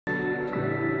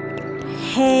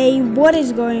Hey, what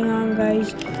is going on,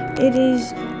 guys? It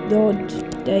is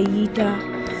Dayita,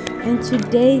 and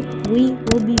today we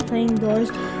will be playing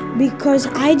doors because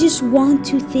I just want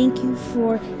to thank you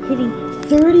for hitting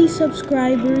 30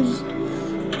 subscribers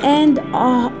and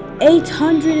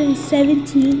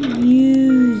 817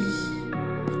 views.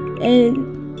 And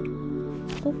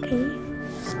okay,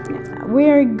 we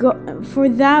are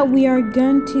we are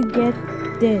going to get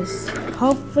this.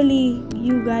 Hopefully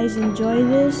you guys enjoy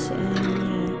this, and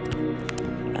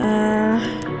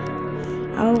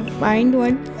I'll find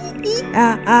one.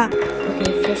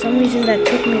 Okay, for some reason that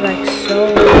took me like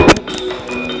so much.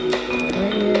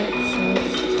 Right here, so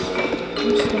I'm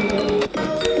just gonna go like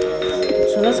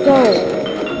this. So let's go.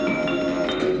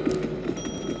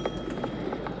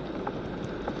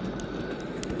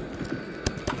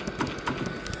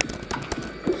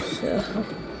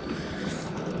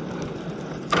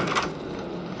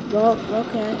 Well,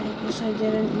 okay, I guess I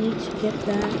didn't need to get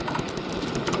that.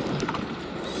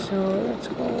 So let's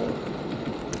go.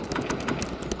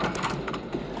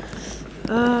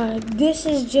 This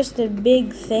is just a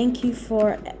big thank you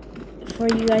for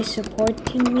you guys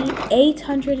supporting me.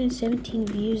 817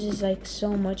 views is like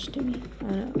so much to me. I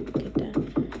wanna get that.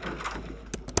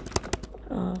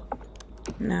 Oh,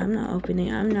 nah, I'm not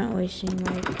opening. I'm not wasting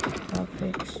my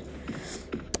topics.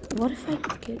 What if I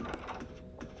get?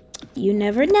 You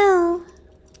never know.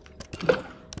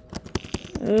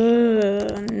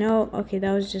 No. Okay,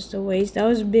 that was just a waste. That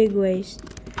was a big waste.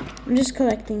 I'm just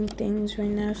collecting things right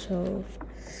now, so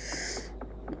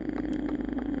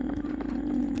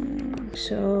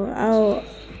our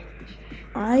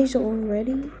eyes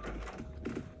already.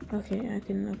 Okay, I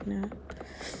can look now.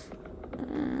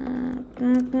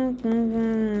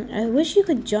 I wish you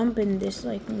could jump in this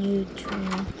like new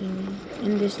train thing,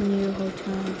 in this new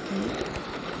hotel thing.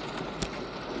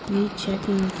 Me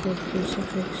checking for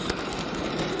crucifix.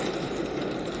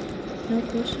 No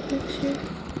crucifix here?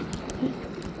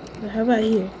 But how about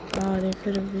here? Oh, there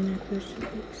could have been a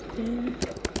crucifix there.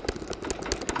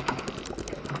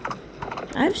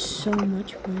 I have so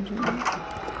much fun right now.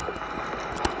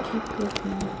 Keep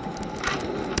looking.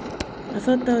 I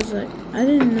thought that was like, I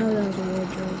didn't know that was a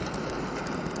wardrobe.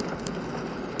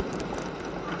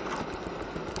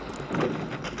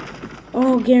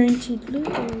 Oh, guaranteed loot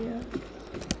area.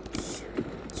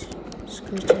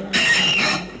 Screech out.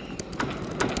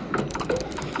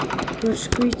 Your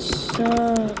Screech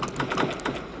sucks.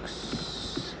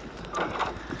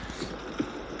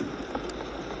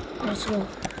 Let's go.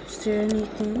 Is there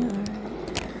anything? Alright.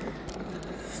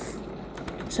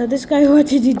 So this guy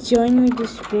wanted to join me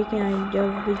this week, and I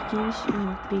love beacons. I'm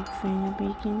a big fan of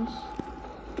beacons.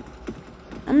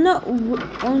 I'm not.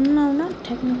 Oh no, not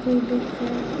technically a big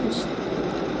fan.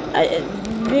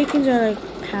 Beacons are like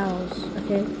pals.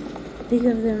 Okay, think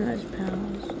of them as pals. I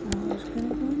was gonna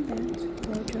go in that.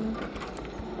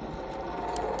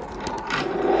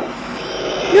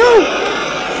 No!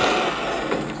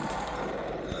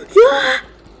 Yeah!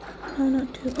 No,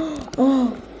 not two.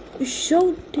 Oh, you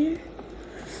showed there.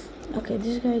 Okay,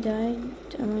 this guy died.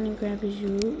 I'm gonna grab his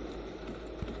loot.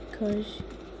 Because.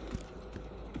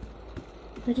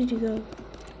 Where did he go?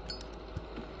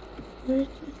 Where is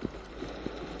it?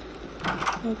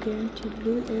 Oh, guaranteed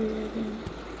loot area again.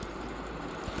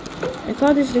 I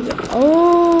call this the.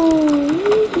 Oh!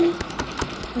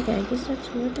 Okay, I guess that's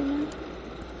worth it now.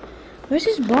 Where's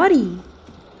his body?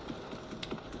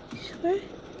 I swear.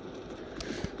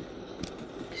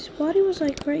 His body was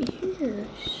like right here. I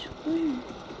swear.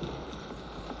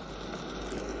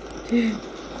 Dude,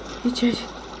 you tried.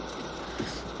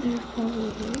 They're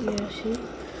probably here. Yeah, see?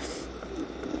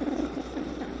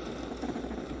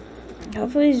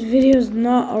 Hopefully this video is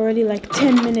not already like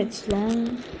 10 minutes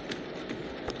long.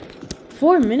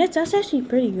 4 minutes? That's actually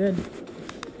pretty good.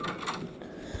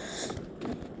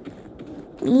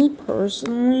 Me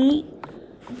personally,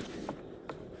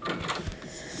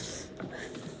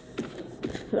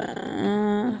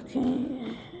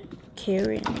 okay,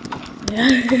 Karen.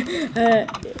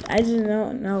 I just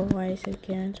don't know why I said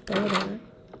Karen's, but whatever.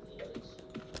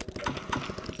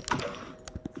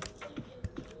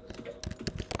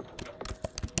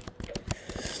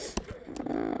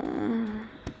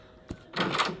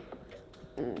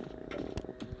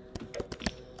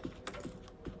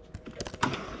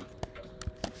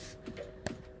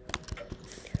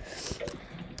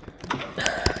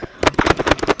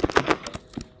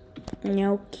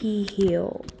 No key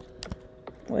hill.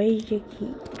 Where's your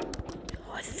key?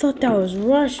 Oh, I thought that was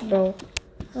rush, bro.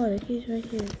 Oh, the key's right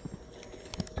here.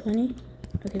 20?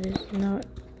 Okay, this is not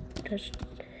touched.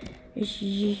 It's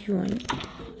this one.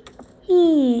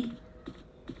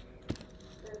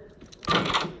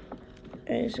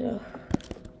 Let's go.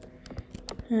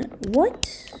 What?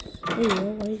 There you go.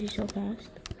 Why is he so fast?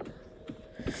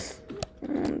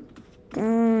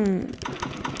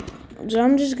 So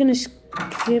I'm just gonna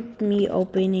skip me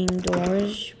opening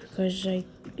doors because like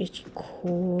it's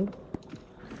cool.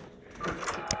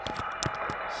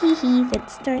 Hee,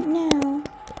 let's start now.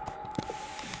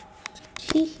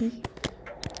 Hee.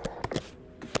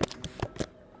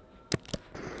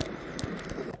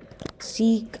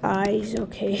 See, guys,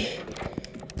 okay.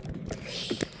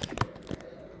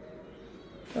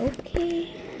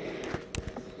 Okay.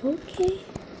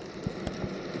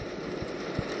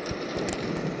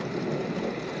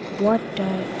 What the?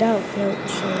 That felt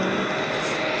so.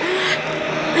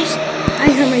 I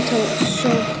hurt my toe so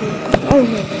good. Oh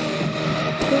no.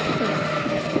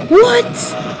 What?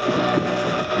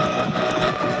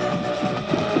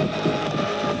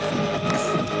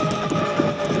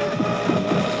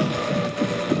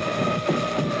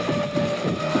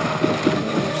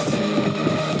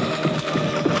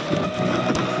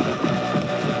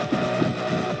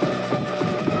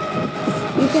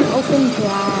 You can open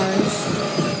drawers.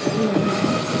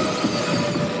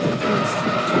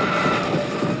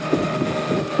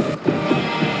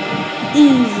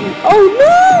 Easy. Oh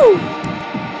no!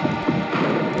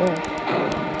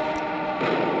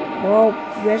 Well,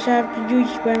 guess I have to do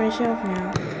this by myself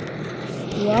now.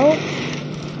 Well,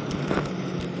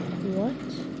 what?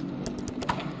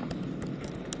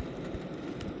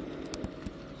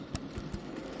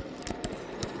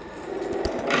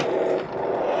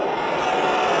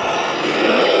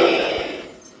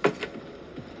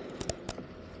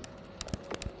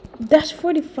 That's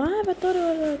 45? I thought it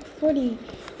was like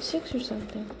 46 or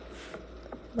something.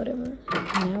 Whatever.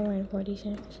 Now we're in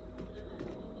 46.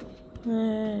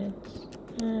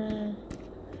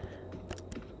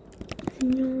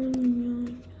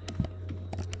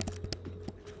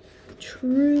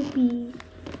 Troopy.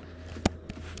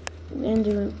 And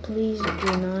please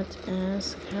do not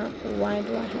ask why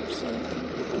do I have so many?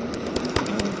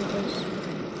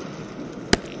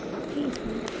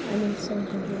 I mean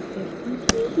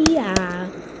 750. Yeah.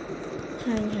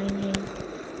 Hi.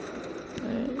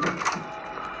 Alright.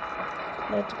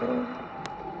 Let's go.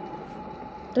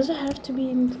 Does it have to be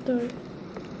in the dark?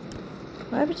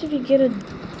 What happens if you get a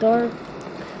dark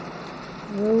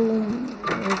room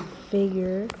with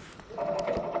figure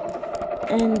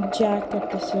and Jack at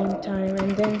the same time,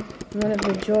 and then one of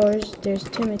the drawers there's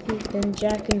Timothy, then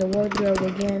Jack in the wardrobe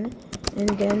again, and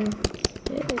then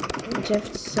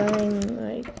Jeff selling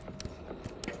like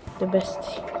the best.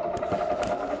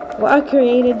 What I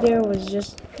created there was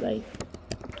just like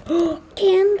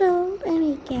candle. Oh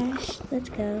my gosh, let's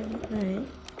go. Alright.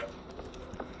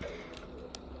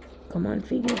 Come on,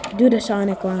 figure. Do the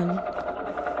Sonic one.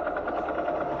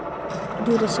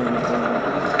 Do the Sonic one.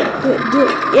 Do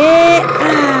it. Yeah!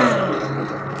 Ah!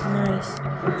 Nice.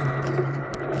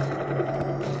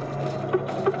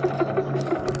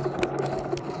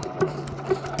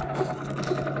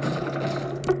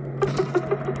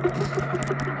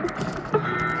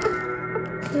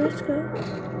 Let's go.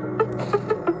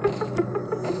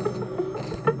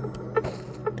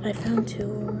 I found 2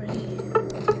 already.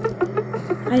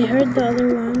 I heard the other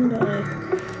one, but like,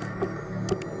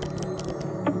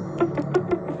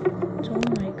 oh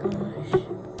my gosh.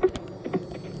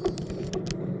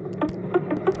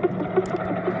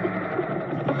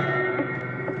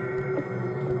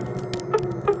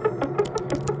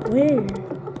 Where?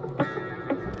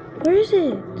 Where is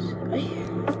it?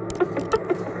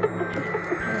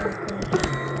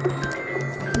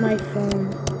 My phone.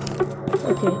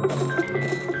 Okay.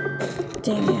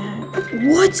 Dang it.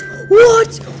 What?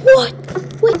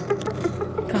 Wait.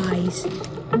 Guys,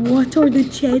 what are the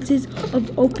chances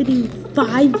of opening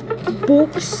 5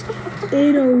 books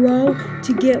in a row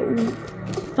to get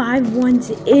 5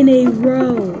 ones in a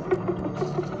row?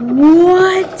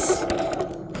 What?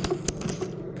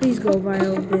 Please go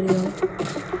viral video.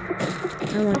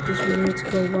 I want this video to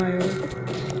go viral.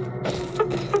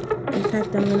 In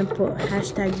fact, I'm gonna put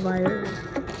 #viral.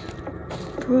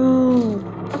 Bro.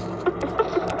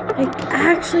 Like,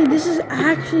 actually, this is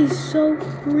actually so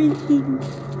freaking.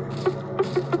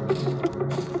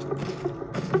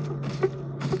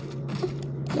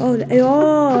 Oh,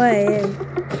 hey.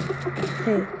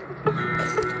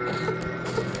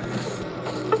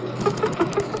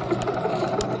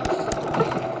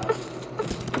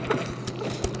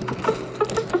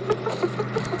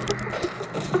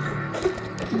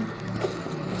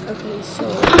 Okay, so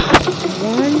it's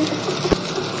 1,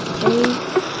 8,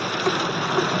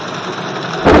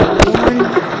 1,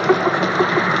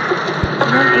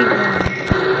 8, 1.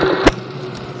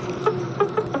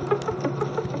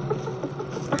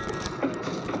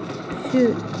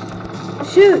 Shoot.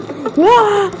 Shoot!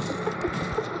 Ah!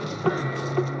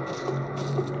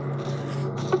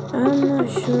 I'm not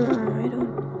sure. I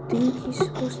don't think he's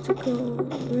supposed to go,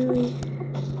 really.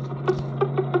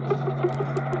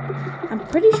 I'm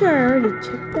pretty sure I already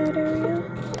checked that area.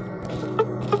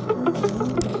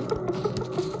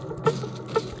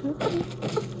 Okay.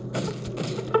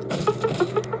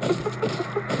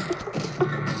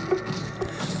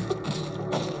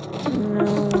 No,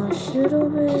 little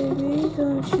baby,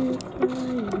 don't you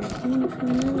cry. You think from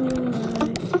your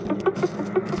eyes.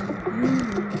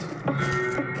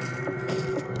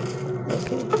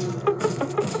 Okay.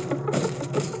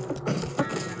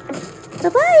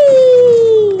 Bye-bye!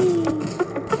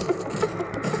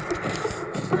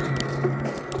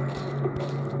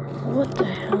 What the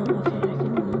hell? Okay, I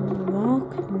can walk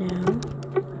now.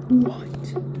 What?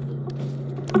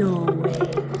 No way.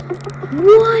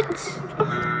 What?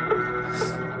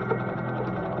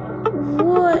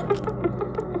 What?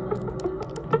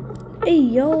 Hey,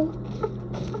 yo.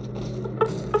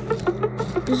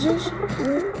 Is this...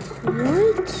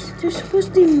 What? There's supposed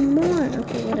to be more.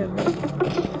 Okay, whatever.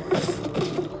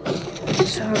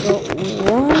 So I got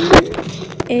 1,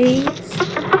 8...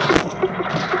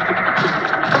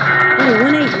 Oh,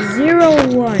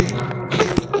 1801.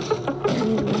 I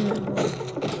need one more.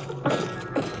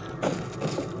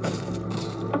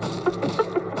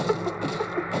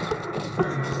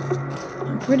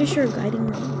 I'm pretty sure guiding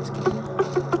roads.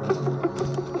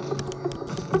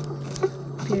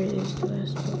 Here it is, the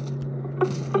last one.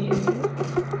 Here.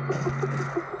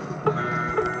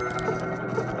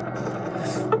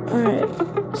 Alright,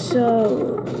 so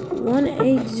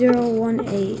 18018. Okay,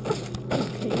 180. Is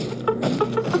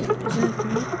that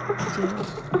right? Yeah.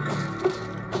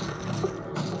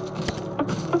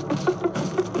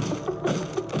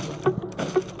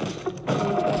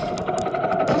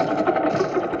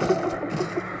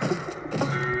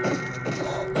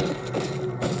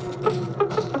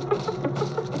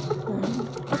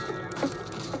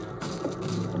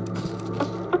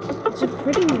 It's a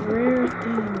pretty rare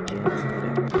thing, dude.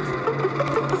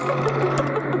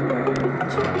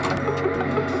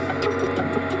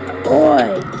 Oi!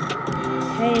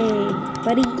 Hey,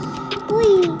 buddy.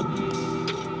 Oi!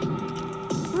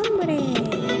 Hombre!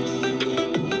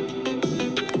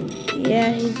 Yeah,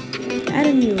 he's out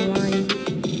of new line.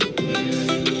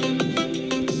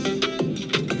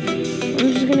 I'm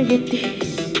just gonna get these.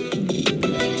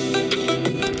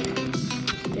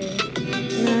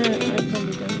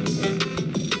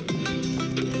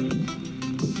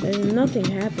 Nothing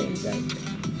happens, like,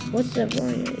 what's the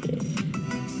point?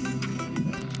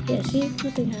 Yeah, see,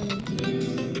 nothing happens.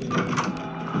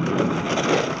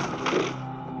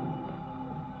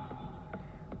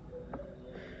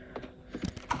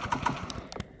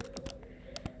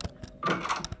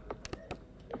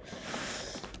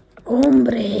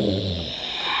 Hombre!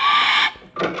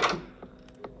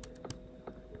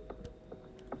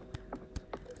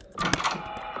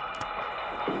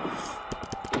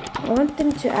 I want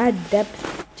them to add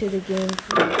depth to the game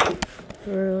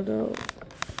for real though.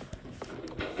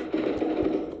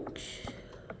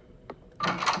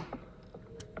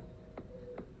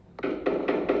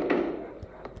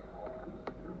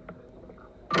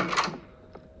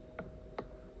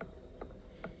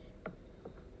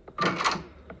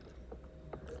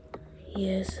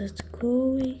 Yes, let's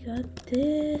go. We got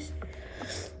this.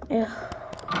 Yeah.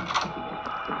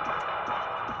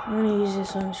 I'm gonna use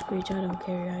this on Screech. I don't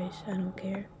care, guys. I don't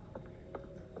care.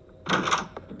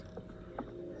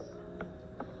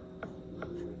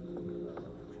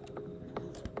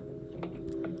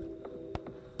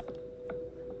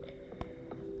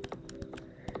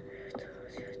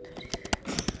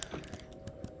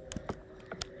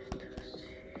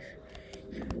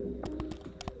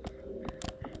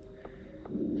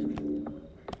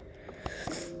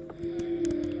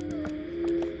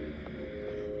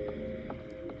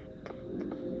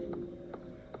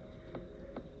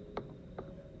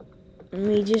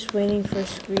 Me just waiting for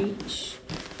Screech.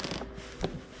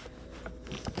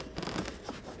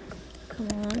 Come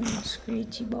on,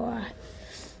 Screechy boy.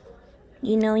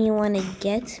 You know you want to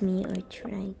get me or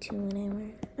try to, whatever.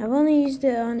 I've only used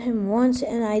it on him once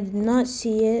and I did not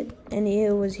see it and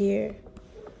it was here.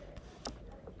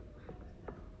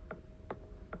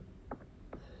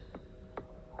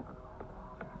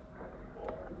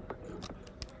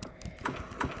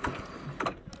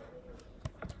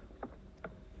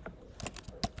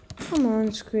 Come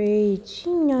on, Screech.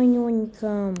 You know you want to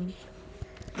come.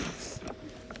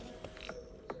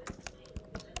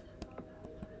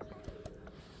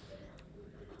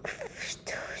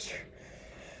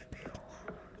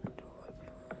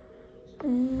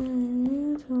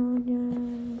 told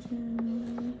you to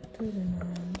the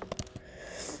man.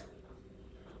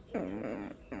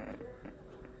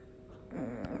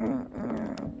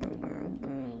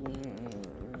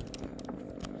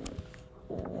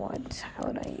 What? How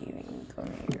would I even go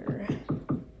here?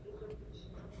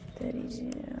 That is on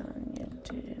your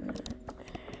internet.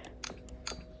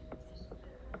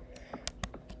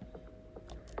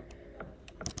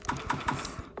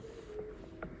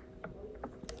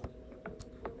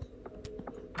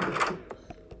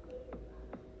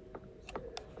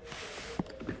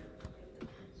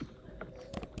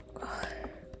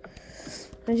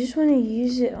 I just want to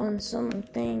use it on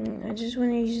something. I just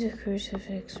want to use the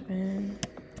crucifix, man.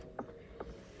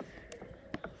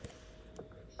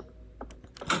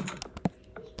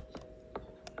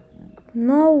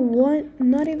 No, what?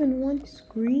 Not even one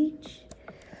screech?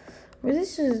 Well,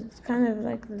 this is kind of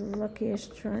like the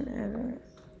luckiest run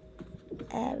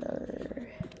ever.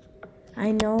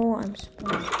 I know I'm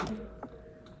supposed to.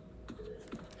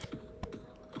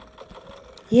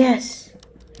 Yes!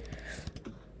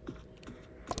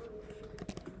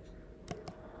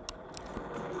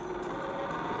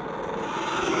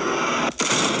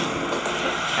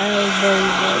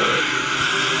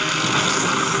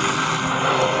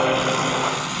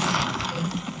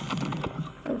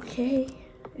 Okay,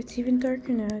 it's even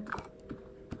darker now.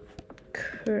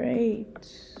 Great.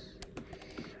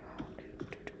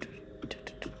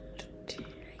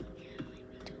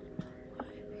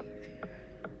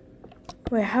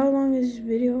 Wait, how long is this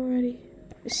video already?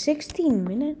 16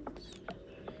 minutes?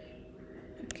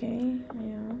 Okay,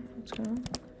 yeah, let's go.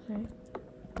 Right.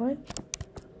 What?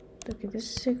 Look at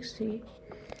this 60.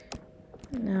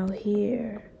 Now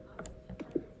here.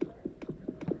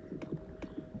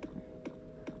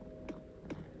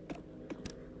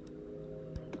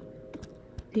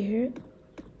 Do you hear it?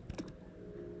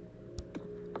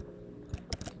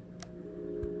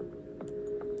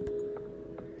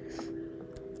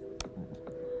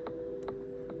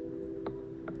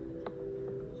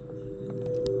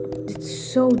 It's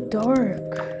so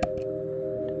dark.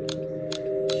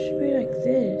 It should be like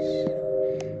this.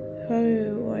 How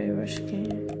do I rush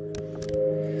game?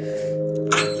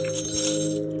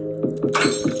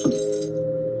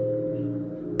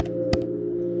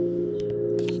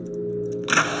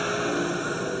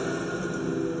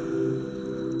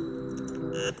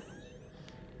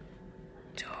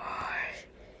 Door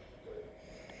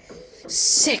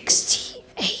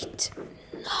 68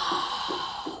 knobs.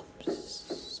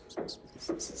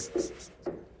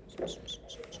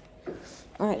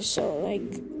 Alright, so like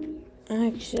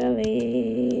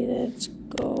actually let's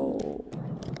go.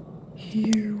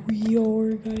 Here we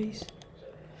are, guys.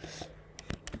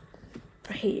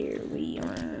 Here we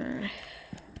are.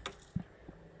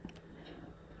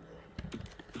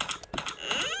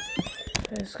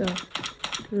 Let's go.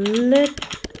 Let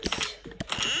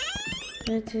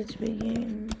it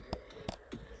begin.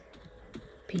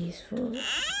 Peaceful.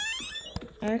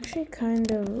 Actually,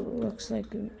 kind of looks like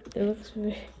it looks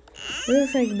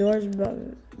like doors, but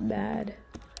bad.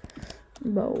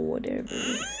 But whatever.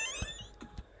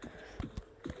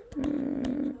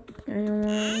 I don't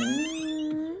want.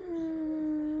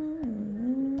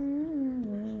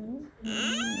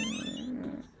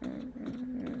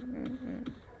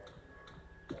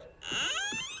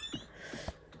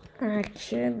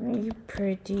 Actually,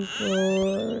 pretty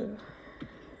cool.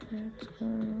 Let's go.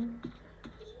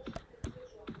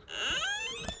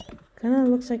 Kind of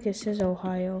looks like it says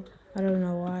Ohio. I don't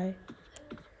know why.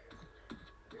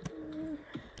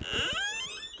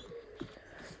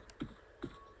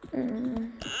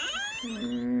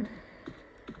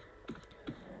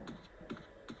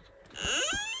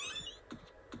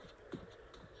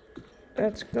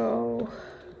 Let's go.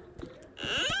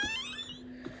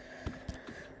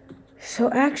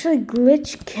 So actually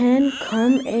glitch can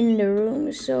come in the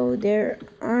room, so there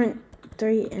aren't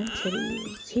 3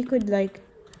 entities. He could like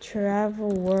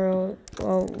travel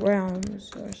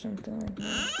realms or something like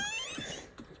that.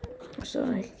 So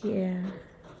like yeah.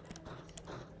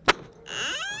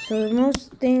 So the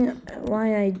most thing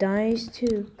why I die is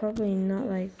too probably not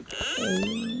like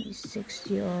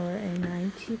A60 or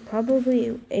A90,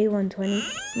 probably A120.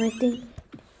 And I think,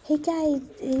 hey guys,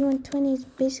 A120 is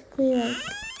basically like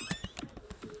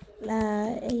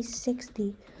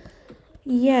A60.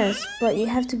 Yes, but you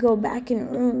have to go back in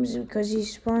rooms because he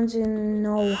spawns in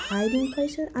no hiding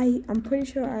places. I'm pretty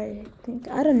sure. I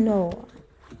don't know.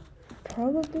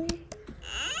 Probably.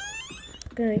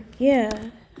 Like yeah.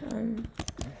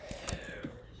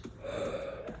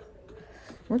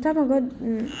 One time I got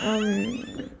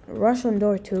rush on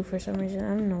door 2 for some reason.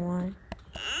 I don't know why.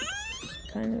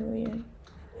 It's kind of weird.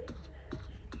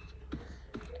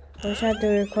 I shot the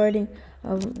recording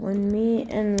of when me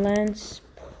and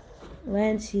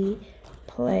Lancey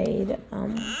played.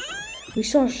 We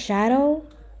saw Shadow,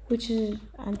 which is,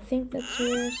 I think that's a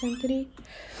rare entity.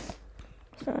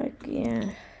 So like,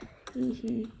 yeah,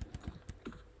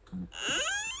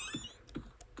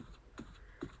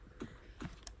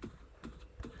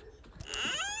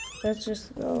 Let's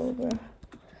just go, bro.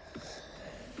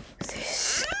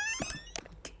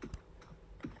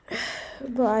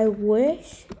 But I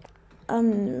wish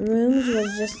rooms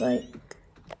was just like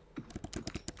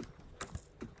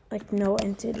no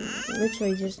entities.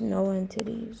 Literally just no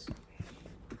entities.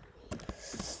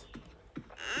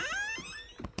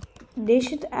 They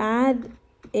should add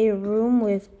a room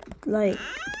with like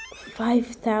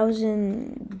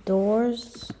 5,000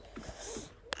 doors.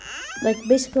 Like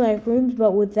basically like rooms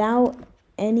but without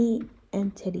any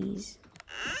entities.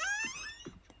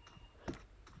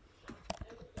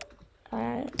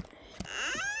 Alright.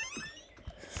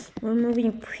 We're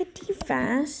moving pretty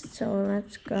fast, so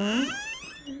let's go.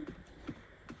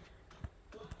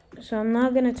 So I'm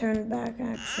not gonna turn back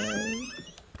actually.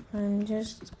 I'm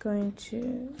just going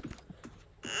to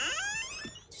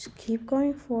just keep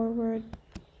going forward.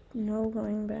 No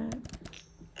going back.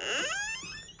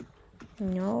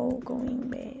 No going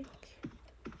back.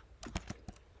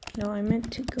 No, I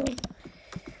meant to go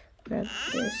grab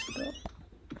this, but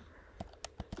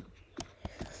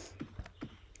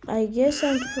I guess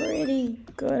I'm pretty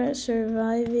good at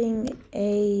surviving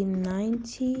a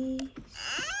 90.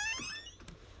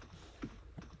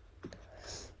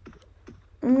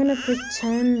 I'm gonna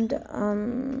pretend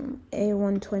a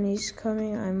 120 is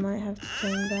coming. I might have to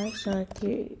turn back, so I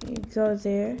can go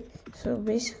there. So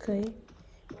basically,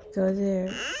 go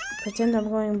there. Pretend I'm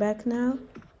going back now,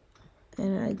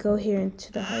 and I go here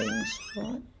into the hiding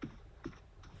spot.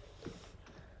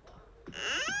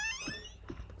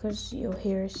 Because you'll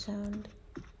hear a sound.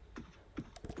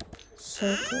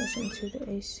 So close into the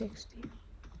A60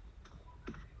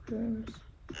 rooms.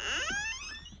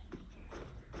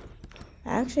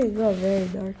 I actually go very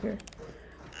darker.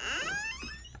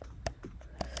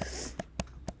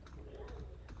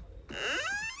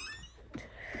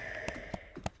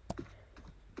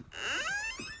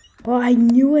 Oh, I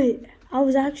knew it! I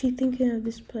was actually thinking of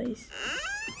this place.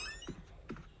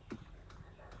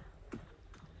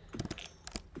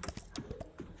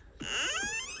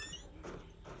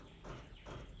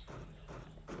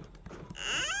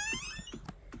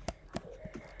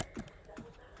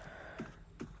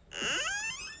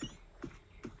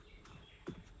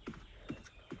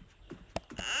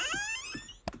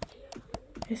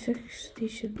 A60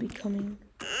 should be coming.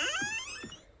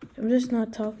 I'm just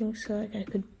not talking so like I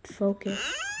could focus,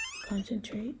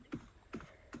 concentrate.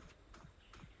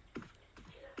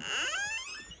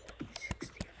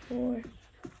 64.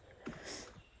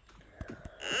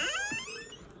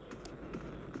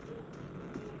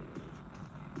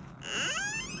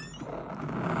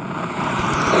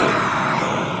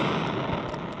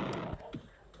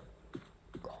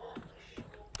 Gosh,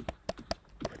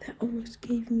 that almost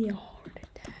gave me a heart attack.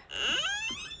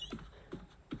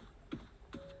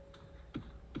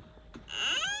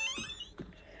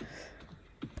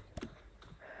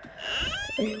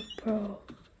 Ew, bro,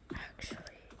 actually.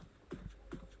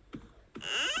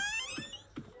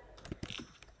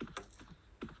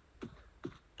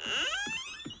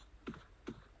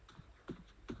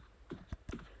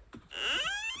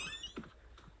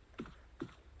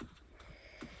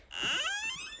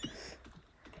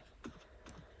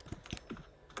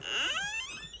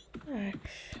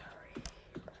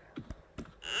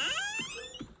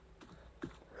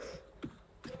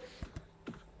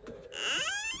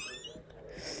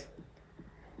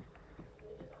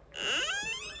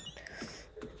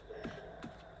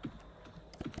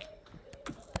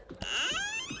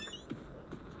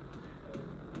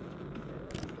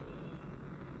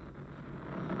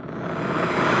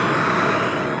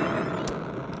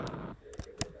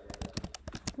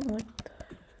 What the?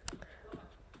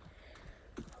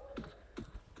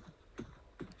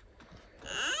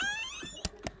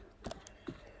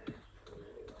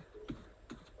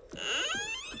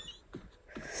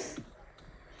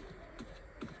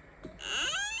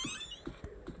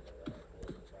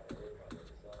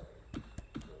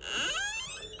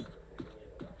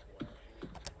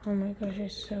 Oh my gosh,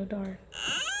 it's so dark.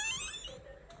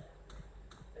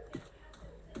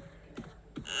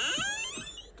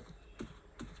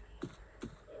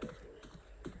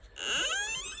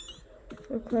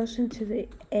 We're close into the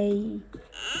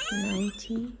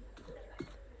A90.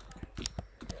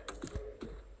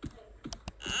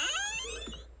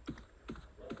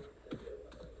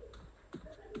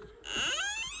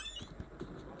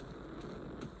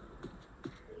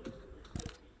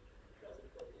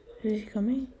 Is he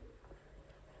coming?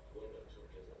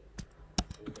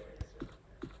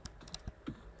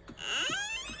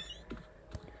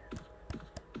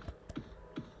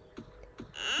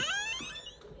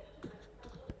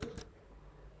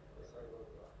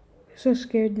 So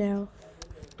scared now.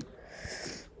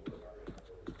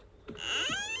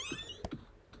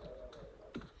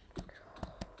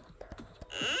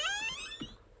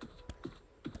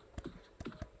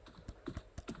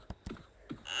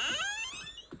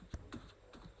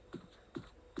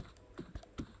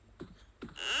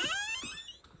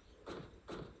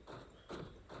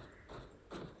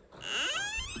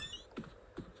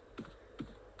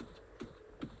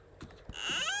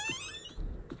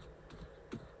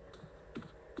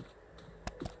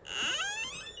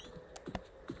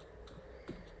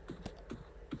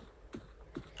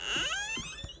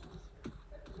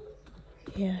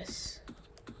 Yes.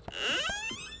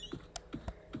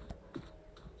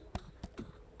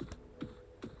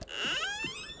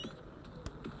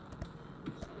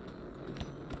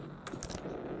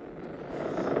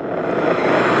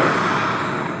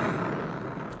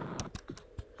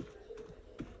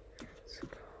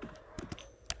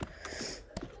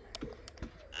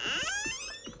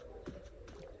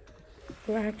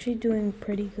 We're actually doing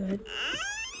pretty good.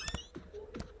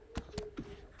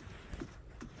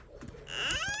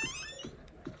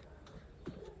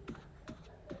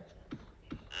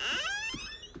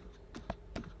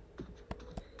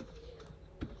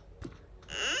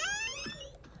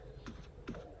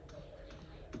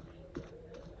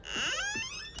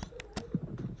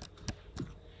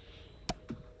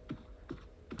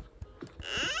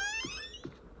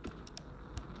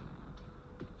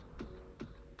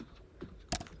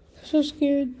 So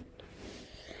scared.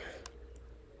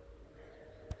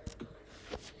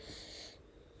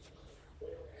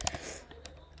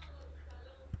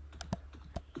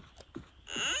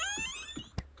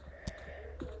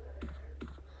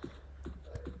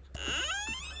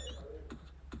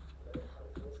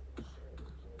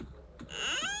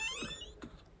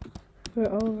 We're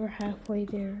over halfway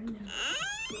there right now.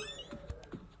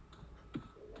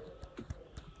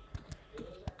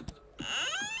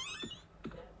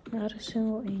 Not a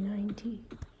single A90.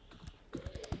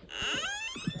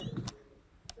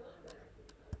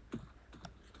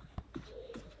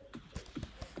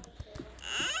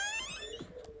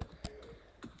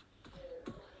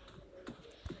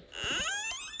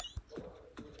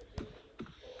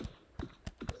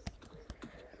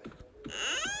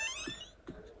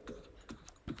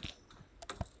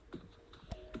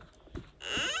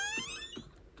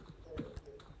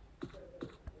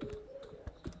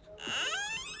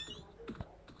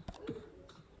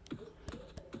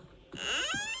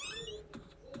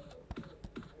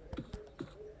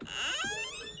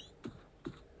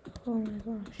 Oh my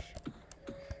gosh.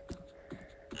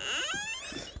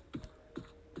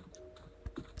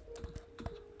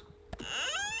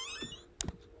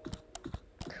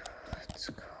 Let's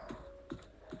go.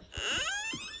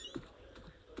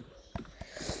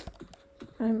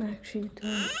 I'm actually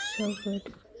doing so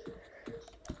good.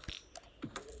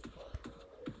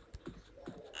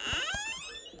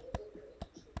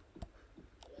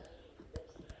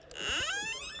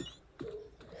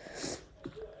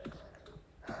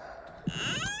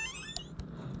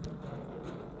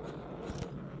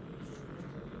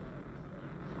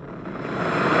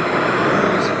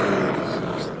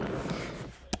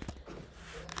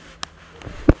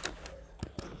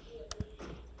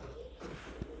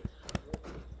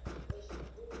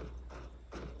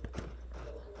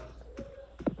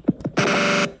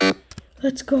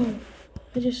 Let's go.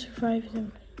 I just survived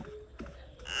him.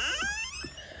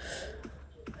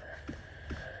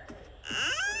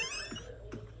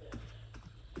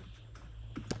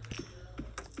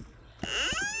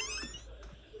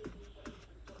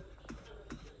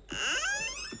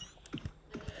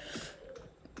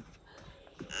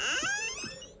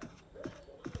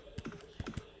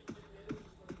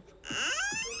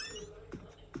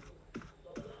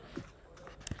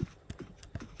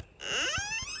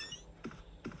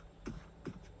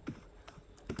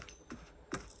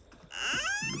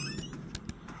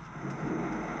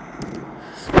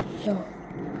 Yo,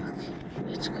 okay,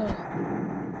 let's go.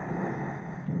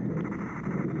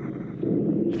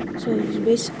 So he's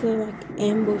basically like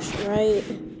ambushed, right?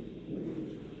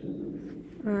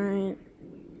 Alright.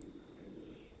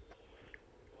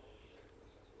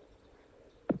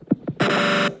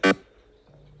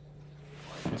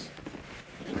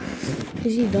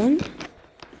 Is he done?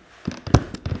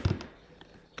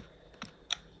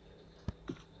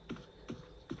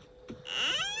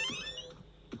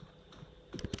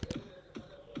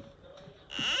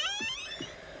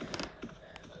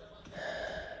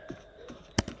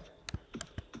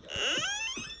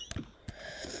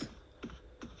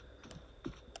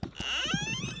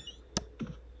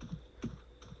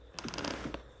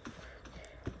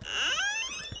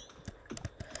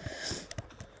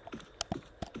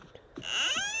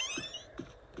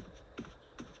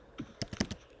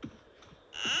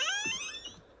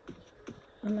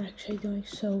 I'm actually doing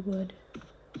so good.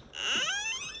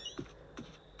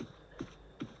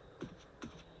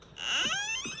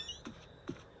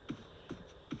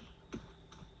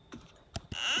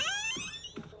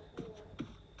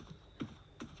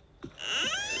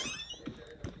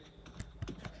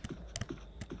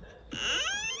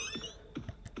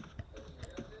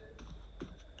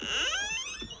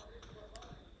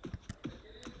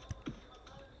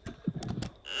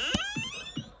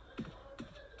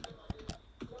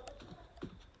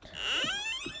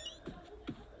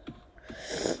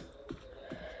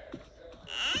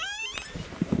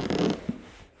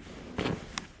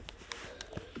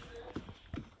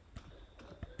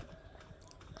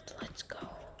 Let's go.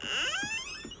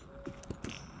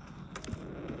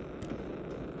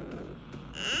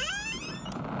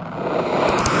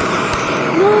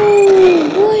 No!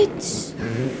 What?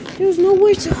 There's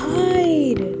nowhere to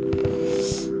hide.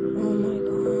 Oh my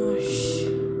gosh.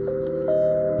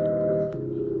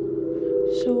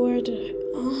 So we're at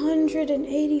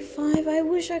 185. I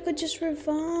wish I could just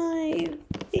revive.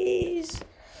 Please.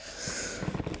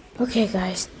 Okay,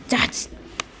 guys. That's...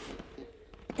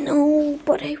 No,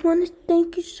 but I want to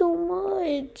thank you so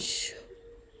much.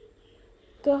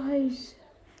 Guys,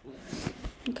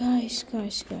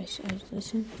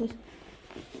 listen.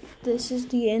 This is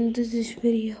the end of this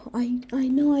video. I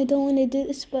know I don't want to do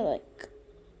this, but like,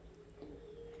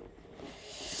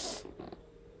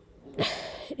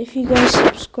 if you guys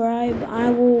subscribe,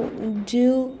 I will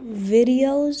do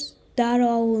videos that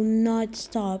I will not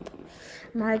stop.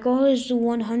 My goal is to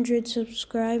 100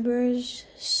 subscribers,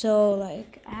 so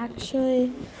like,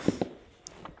 actually,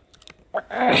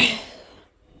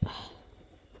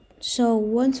 so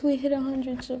once we hit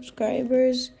 100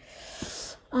 subscribers,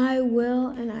 I will,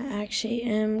 and I actually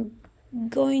am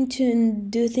going to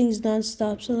do things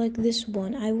non-stop. So like this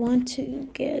one, I want to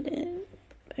get it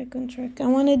back on track. I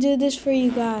want to do this for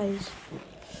you guys.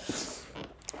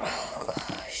 Oh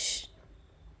gosh.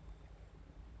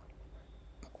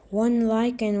 One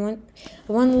like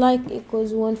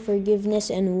equals 1 forgiveness,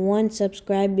 and 1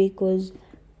 subscribe equals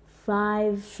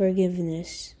 5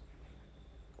 forgiveness.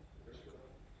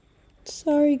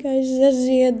 Sorry guys, that's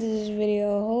the end of this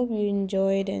video. I hope you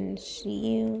enjoyed, and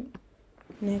see you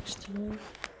next time.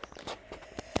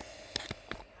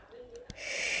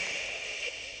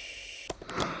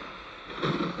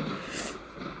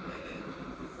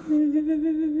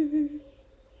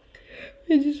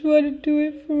 I just want to do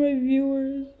it for my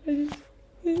viewers. I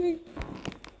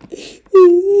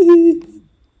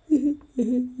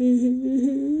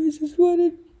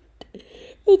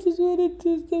just want to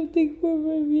do something for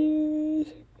my viewers.